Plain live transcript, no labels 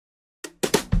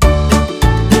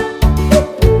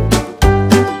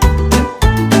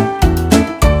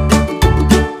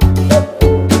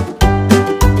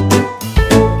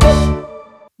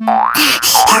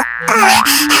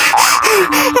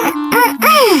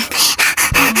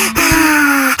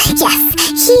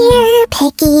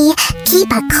picky.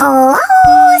 Keep a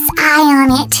close eye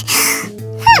on it.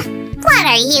 What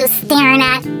are you staring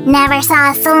at? Never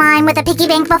saw a slime with a piggy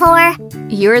bank before?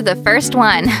 You're the first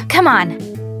one. Come on.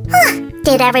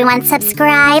 Did everyone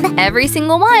subscribe? Every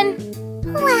single one.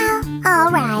 Well,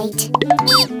 alright.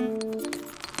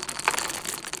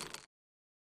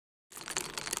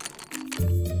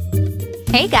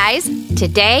 Hey guys,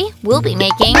 today we'll be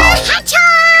making… A hedgehog!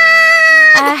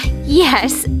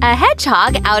 Yes, a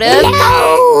hedgehog out of…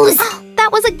 Nose! That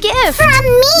was a gift! From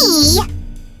me!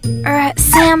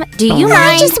 Sam, do you mind…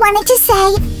 I just wanted to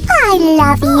say, I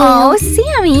love you. Oh,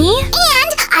 Sammy!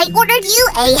 And I ordered you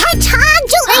a hedgehog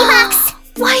jewelry box!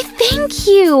 Why, thank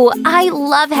you! I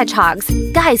love hedgehogs.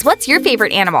 Guys, what's your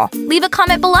favorite animal? Leave a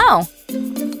comment below.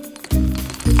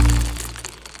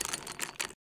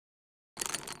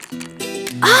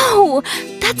 Oh,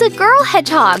 that's a girl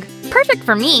hedgehog. Perfect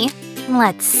for me.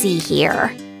 Let's see here.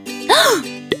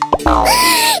 Candies! Oh.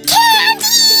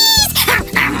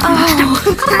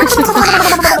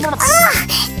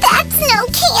 That's no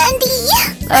candy!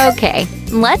 Okay,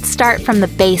 let's start from the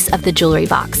base of the jewelry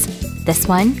box. This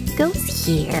one goes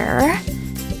here.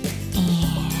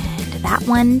 And that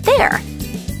one there.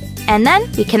 And then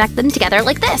we connect them together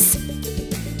like this.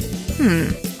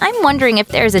 I'm wondering if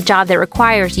there's a job that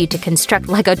requires you to construct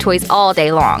Lego toys all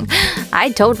day long.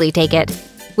 I'd totally take it.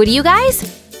 Would you guys?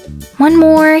 One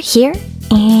more here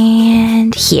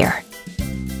and here.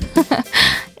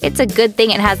 It's a good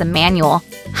thing it has a manual.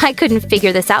 I couldn't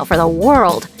figure this out for the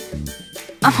world.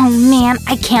 Oh man,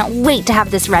 I can't wait to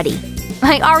have this ready.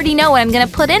 I already know what I'm gonna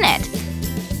put in it.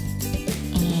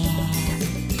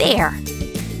 And there.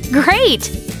 Great!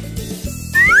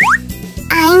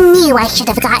 I knew I should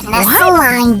have gotten a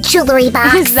slime jewelry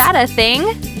box. Is that a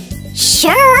thing?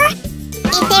 Sure.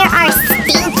 If there are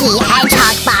stinky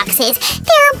hedgehog boxes,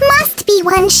 there must be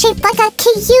one shaped like a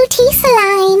cutie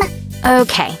slime.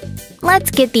 Okay,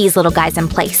 let's get these little guys in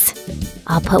place.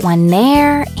 I'll put one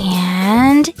there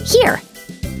and here.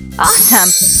 Awesome!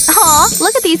 Aw,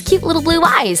 look at these cute little blue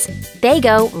eyes. They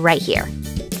go right here.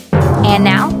 And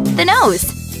now, the nose.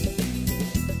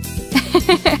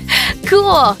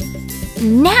 Cool!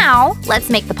 Now, let's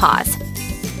make the paws.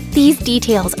 These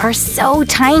details are so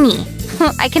tiny.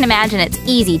 I can imagine it's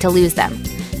easy to lose them.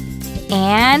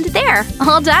 And there,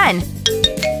 all done.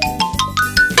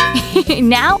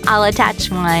 Now I'll attach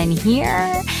one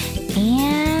here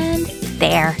and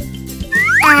there.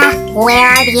 Where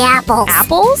are the apples?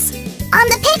 Apples? On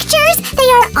the pictures, they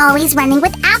are always running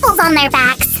with apples on their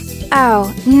backs.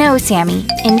 Oh, no, Sammy.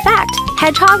 In fact,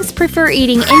 hedgehogs prefer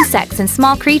eating insects and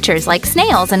small creatures like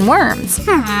snails and worms.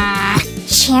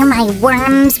 Share my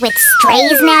worms with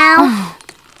strays now?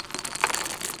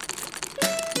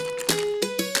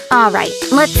 Alright,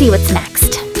 let's see what's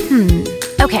next.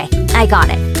 Okay, I got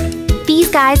it. These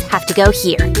guys have to go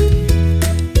here.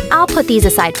 I'll put these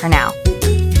aside for now.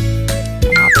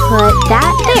 And I'll put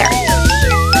that there.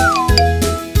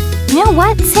 You know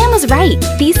what? Sam was right.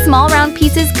 These small round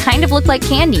pieces kind of look like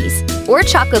candies. Or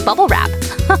chocolate bubble wrap. Ain't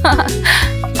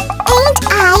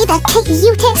I the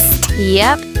cutest?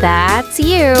 Yep, that's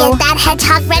you. Get that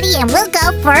hedgehog ready and we'll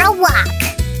go for a walk.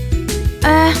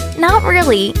 Not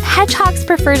really. Hedgehogs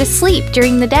prefer to sleep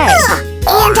during the day.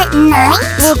 And at night?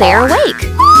 Well, they're awake.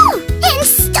 And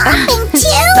stomping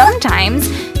too? Sometimes.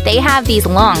 They have these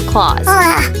long claws.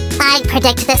 I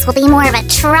predict this will be more of a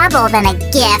trouble than a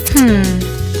gift.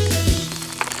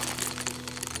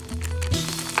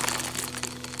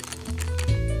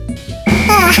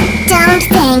 Don't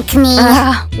thank me.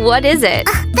 What is it?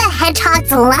 The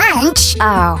hedgehog's lunch.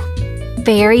 Oh,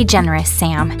 very generous,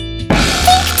 Sam.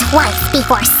 Think twice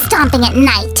before stomping at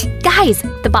night. Guys,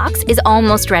 the box is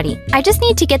almost ready. I just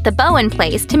need to get the bow in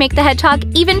place to make the hedgehog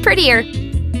even prettier.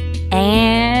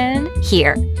 And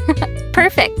here.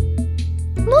 Perfect.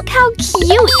 Look how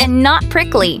cute and not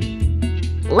prickly.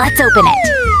 Let's open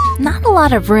it. Not a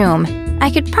lot of room. I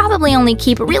could probably only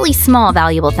keep really small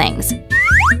valuable things.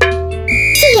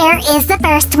 Here is the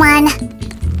first one.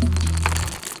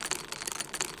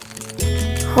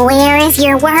 Where is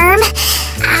your worm?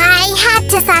 I had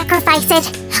to sacrifice it.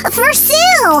 For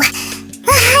Sue!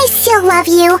 I still love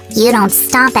you. You don't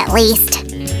stomp at least.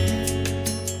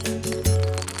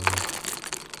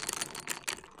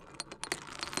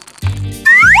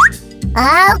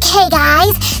 Okay,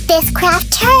 guys. This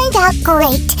craft turned out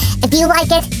great. If you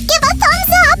like it, give a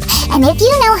thumbs up. And if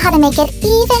you know how to make it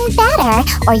even better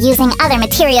or using other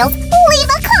materials, leave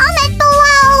a comment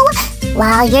below.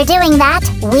 While you're doing that,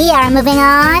 we are moving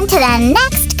on to the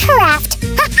next craft.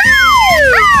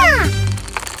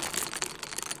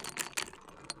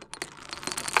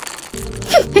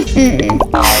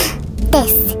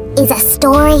 This is a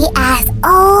story as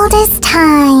old as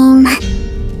time.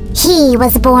 He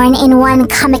was born in one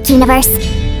comic universe.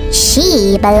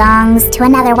 She belongs to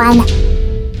another one.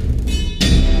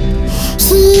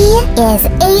 He is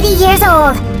 80 years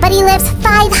old, but he lifts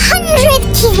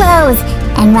 500 kilos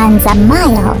and runs a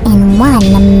mile in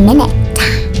 1 minute.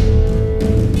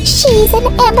 She's an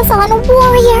Amazon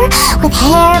warrior with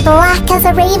hair black as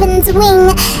a raven's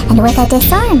wing and with a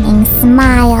disarming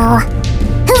smile.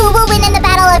 Who will win in the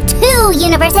battle of 2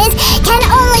 universes can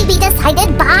only be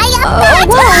decided by a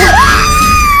battle!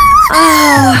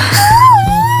 Oh no!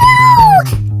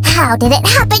 How did it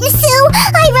happen, Sue?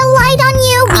 I relied on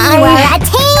you. We were a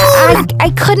team. I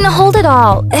couldn't hold it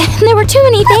all. There were too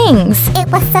many things. It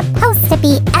was supposed to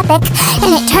be epic,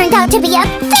 and it turned out to be a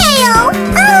fail.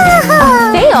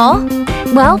 A fail?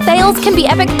 Well, fails can be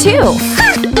epic too.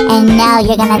 And now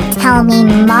you're gonna tell me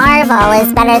Marvel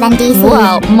is better than DC?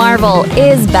 Well, Marvel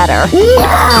is better.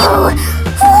 No!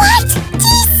 What?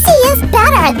 DC is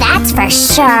better, that's for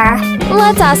sure.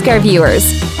 Let's ask our viewers.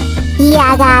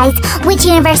 Yeah, guys, which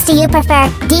universe do you prefer,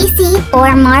 DC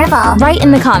or Marvel? Write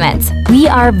in the comments. We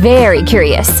are very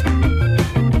curious.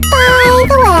 By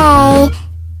the way,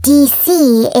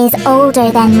 DC is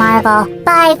older than Marvel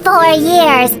by 4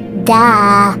 years.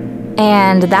 Duh.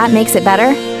 And that makes it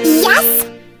better? Yes?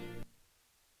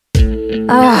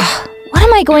 What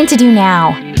am I going to do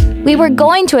now? We were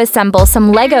going to assemble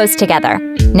some Legos together.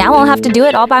 Now I'll have to do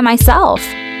it all by myself.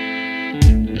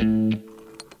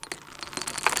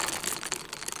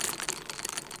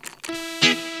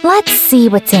 Let's see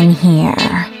what's in here.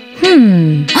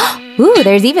 Ooh,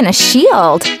 there's even a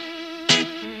shield.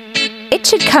 It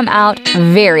should come out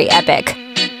very epic.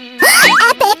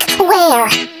 Epic? Where?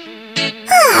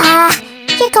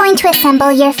 You're going to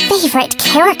assemble your favorite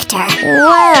character.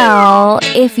 Well,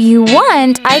 if you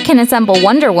want, I can assemble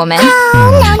Wonder Woman.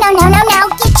 Oh, no.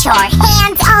 Get your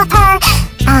hands off her.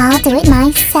 I'll do it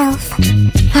myself.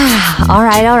 All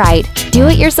right. Do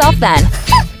it yourself then.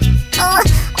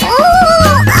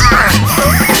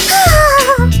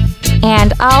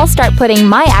 And I'll start putting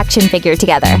my action figure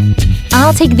together.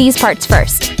 I'll take these parts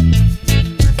first.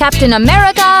 Captain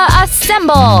America,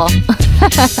 assemble!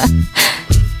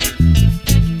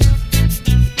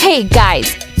 Hey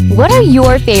guys, what are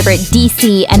your favorite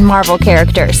DC and Marvel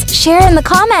characters? Share in the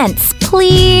comments,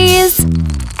 please!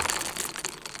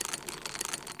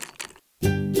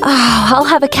 Oh, I'll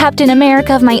have a Captain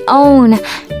America of my own.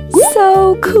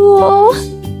 So cool!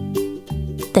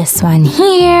 This one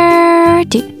here.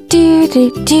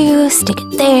 Stick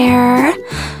it there.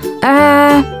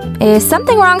 Is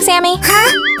something wrong, Sammy?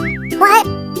 Huh? What?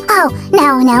 Oh,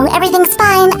 no, everything's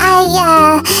fine.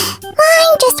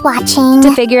 I'm just watching.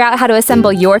 To figure out how to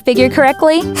assemble your figure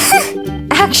correctly?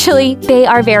 Actually, they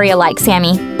are very alike,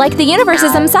 Sammy. Like the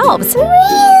universes themselves.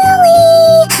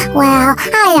 Really? Well,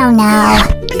 I don't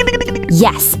know.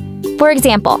 Yes. For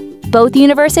example, both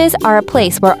universes are a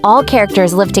place where all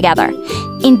characters live together.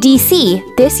 In DC,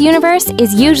 this universe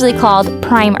is usually called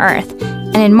Prime Earth,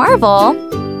 and in Marvel,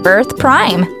 Earth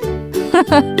Prime.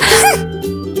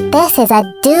 This is a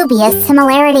dubious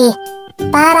similarity,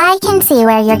 but I can see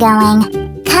where you're going.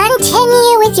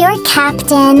 Continue with your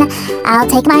captain. I'll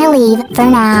take my leave for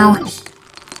now.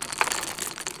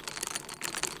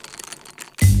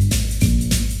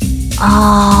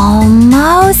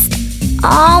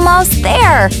 Almost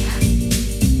there.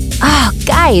 Oh,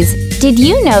 guys, did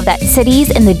you know that cities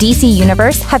in the DC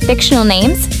universe have fictional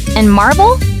names? And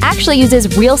Marvel actually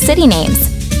uses real city names.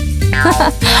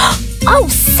 Oh,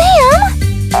 Sam!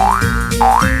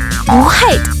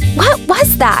 What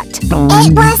was that?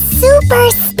 It was super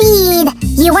speed.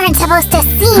 You weren't supposed to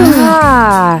see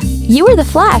me. You were the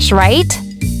Flash, right?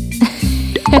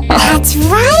 That's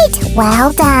right.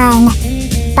 Well done.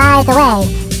 By the way,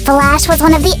 Flash was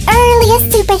one of the earliest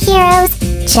superheroes,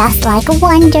 just like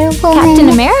Wonder Woman. Captain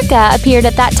America appeared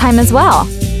at that time as well.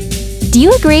 Do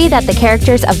you agree that the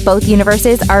characters of both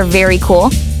universes are very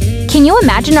cool? Can you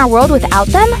imagine our world without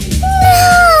them? No!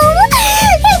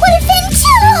 It would have been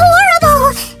too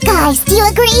horrible! Guys, do you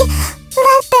agree?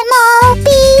 Let them all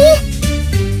be!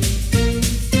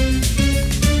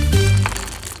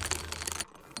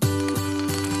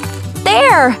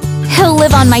 There! He'll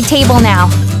live on my table now.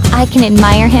 I can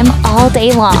admire him all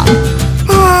day long.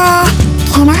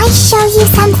 Can I show you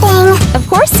something? Of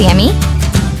course, Sammy.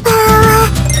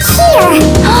 Here!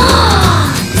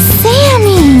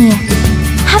 Sammy!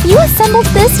 Have you assembled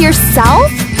this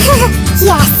yourself?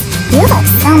 Yes, you look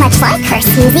so much like her,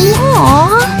 Susie.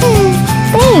 Aww,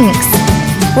 thanks.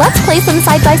 Let's place them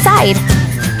side by side.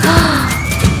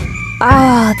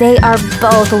 Oh, they are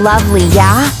both lovely,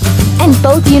 yeah? And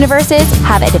both universes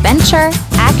have adventure,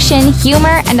 action,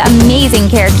 humor, and amazing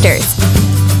characters.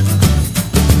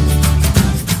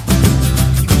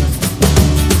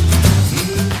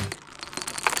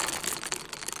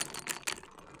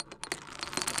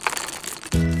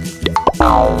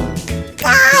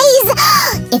 Guys,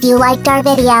 if you liked our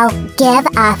video, give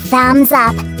a thumbs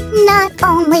up. Not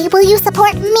only will you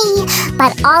support me,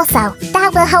 but also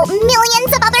that will help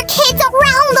millions of other kids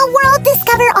around the world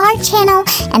discover our channel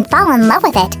and fall in love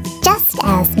with it just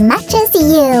as much as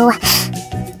you.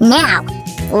 Now,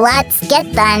 let's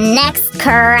get the next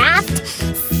craft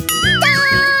started!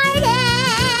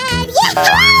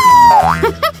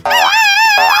 Yahoo!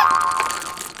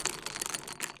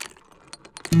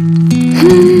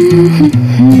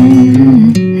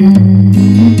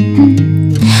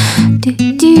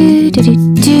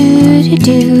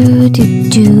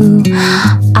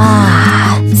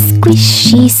 Ah,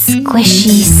 squishy,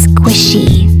 squishy, squishy.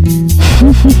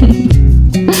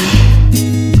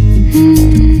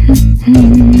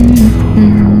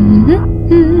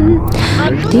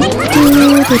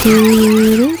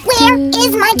 Where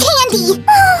is my candy?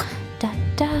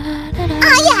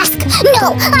 I ask, no,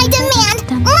 I demand.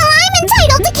 I'm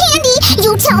entitled to candy.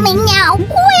 You tell me now.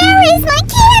 Where is my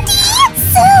candy?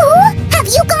 Sue, have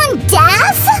you gone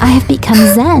deaf? I have become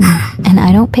zen, and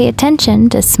I don't pay attention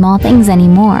to small things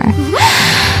anymore.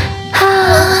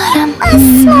 A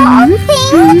small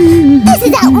thing? This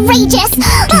is outrageous.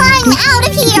 I'm out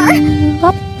of here.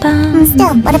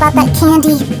 Still, what about that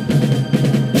candy?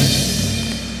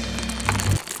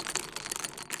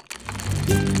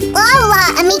 Hola,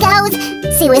 amigos!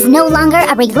 Sue is no longer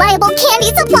a reliable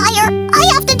candy supplier. I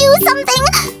have to do something.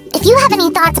 If you have any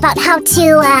thoughts about how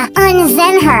to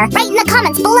unzen her, write in the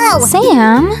comments below.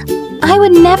 Sam, I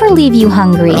would never leave you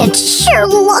hungry. It sure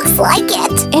looks like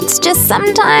it. It's just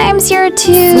sometimes you're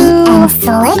too And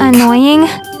slick. annoying.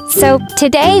 So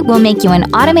today we'll make you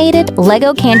an automated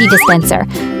Lego candy dispenser,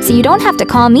 so you don't have to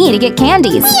call me to get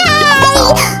candies.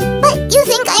 Yay! But you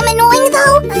think I'm annoying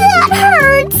though? That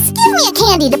hurts. Give me a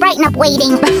candy to brighten up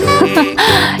waiting.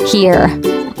 Here.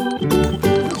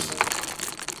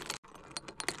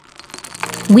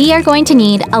 We are going to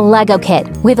need a Lego kit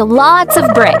with lots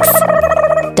of bricks,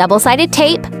 double-sided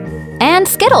tape, and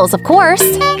Skittles, of course.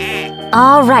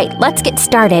 All right, let's get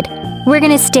started. We're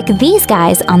gonna stick these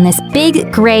guys on this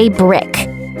big gray brick.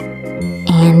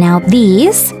 And now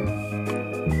these.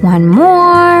 One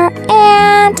more,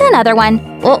 and another one.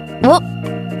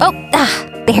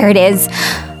 There it is.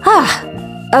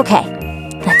 Okay,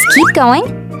 let's keep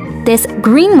going. This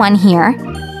green one here,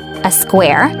 a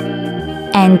square,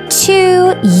 and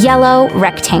 2 yellow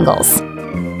rectangles.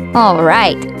 All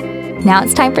right, now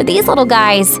it's time for these little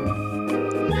guys.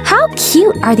 How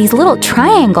cute are these little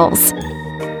triangles?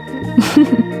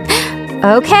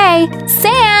 Okay,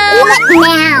 Sam! What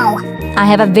now? I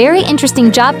have a very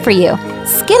interesting job for you.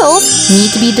 Skittles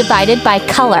need to be divided by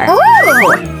color.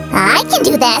 Ooh, I can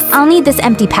do this. I'll need this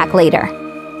empty pack later.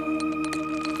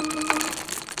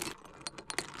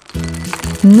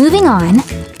 Moving on,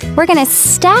 we're gonna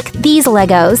stack these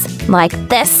Legos like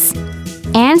this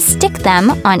and stick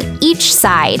them on each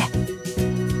side.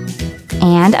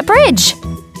 And a bridge.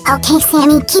 Okay,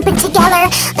 Sammy, keep it together.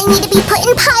 They need to be put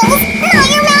in piles. Not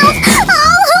your mouth.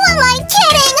 Oh, who am I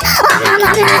kidding?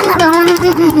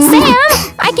 Sam,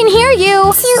 I can hear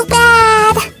you. Too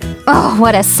bad. Oh,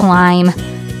 what a slime.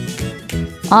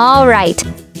 All right,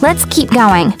 let's keep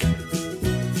going.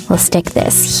 We'll stick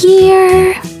this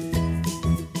here.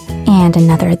 And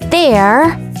another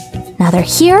there. Another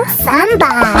here.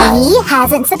 Somebody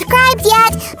hasn't subscribed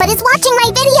yet, but is watching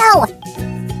my video.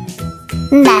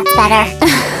 That's better.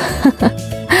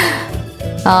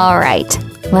 All right,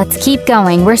 let's keep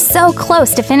going. We're so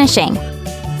close to finishing.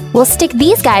 We'll stick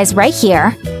these guys right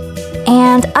here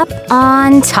and up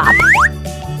on top.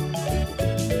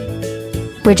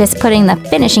 We're just putting the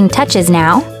finishing touches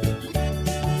now.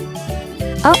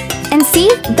 Oh, and see?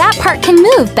 That part can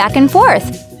move back and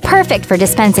forth. Perfect for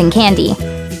dispensing candy.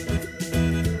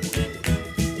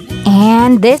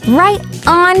 And this right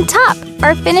on top,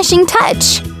 our finishing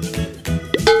touch.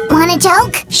 Want a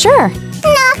joke? Sure.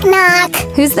 Knock, knock.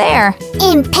 Who's there?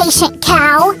 Impatient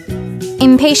cow.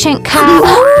 Impatient cow.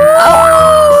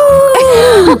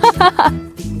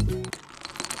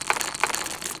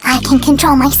 I can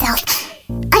control myself.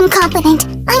 I'm confident.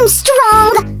 I'm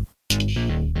strong.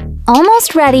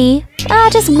 Almost ready.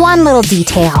 Just one little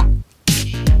detail.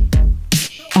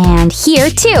 And here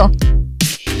too.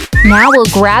 Now we'll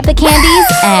grab the candies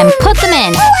and put them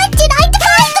in. What did I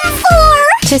divide them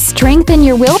for? To strengthen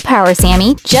your willpower,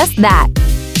 Sammy. Just that.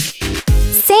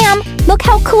 Sam, look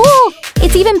how cool!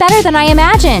 It's even better than I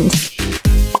imagined.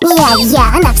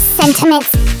 Yeah, enough sentiments.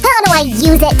 How do I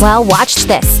use it? Well, watch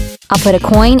this. I'll put a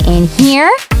coin in here.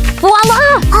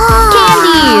 Voila! Oh,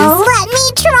 Candies! let me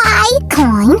try.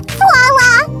 Coin,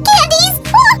 voila, candies.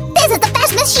 Oh, this is the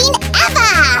best machine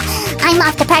ever. I'm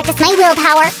off to practice my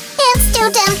willpower. It's too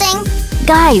tempting.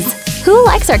 Guys, who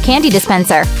likes our candy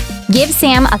dispenser? Give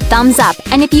Sam a thumbs up,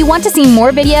 and if you want to see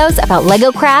more videos about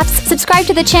Lego crafts, subscribe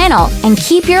to the channel and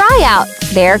keep your eye out.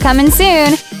 They're coming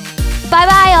soon.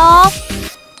 Bye-bye, all!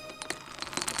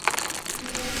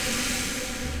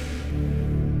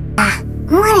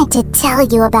 Wanted to tell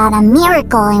you about a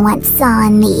miracle I once saw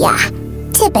in the,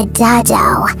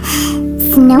 Tibidado.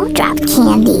 Snowdrop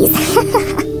candies.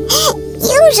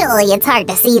 Usually it's hard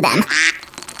to see them.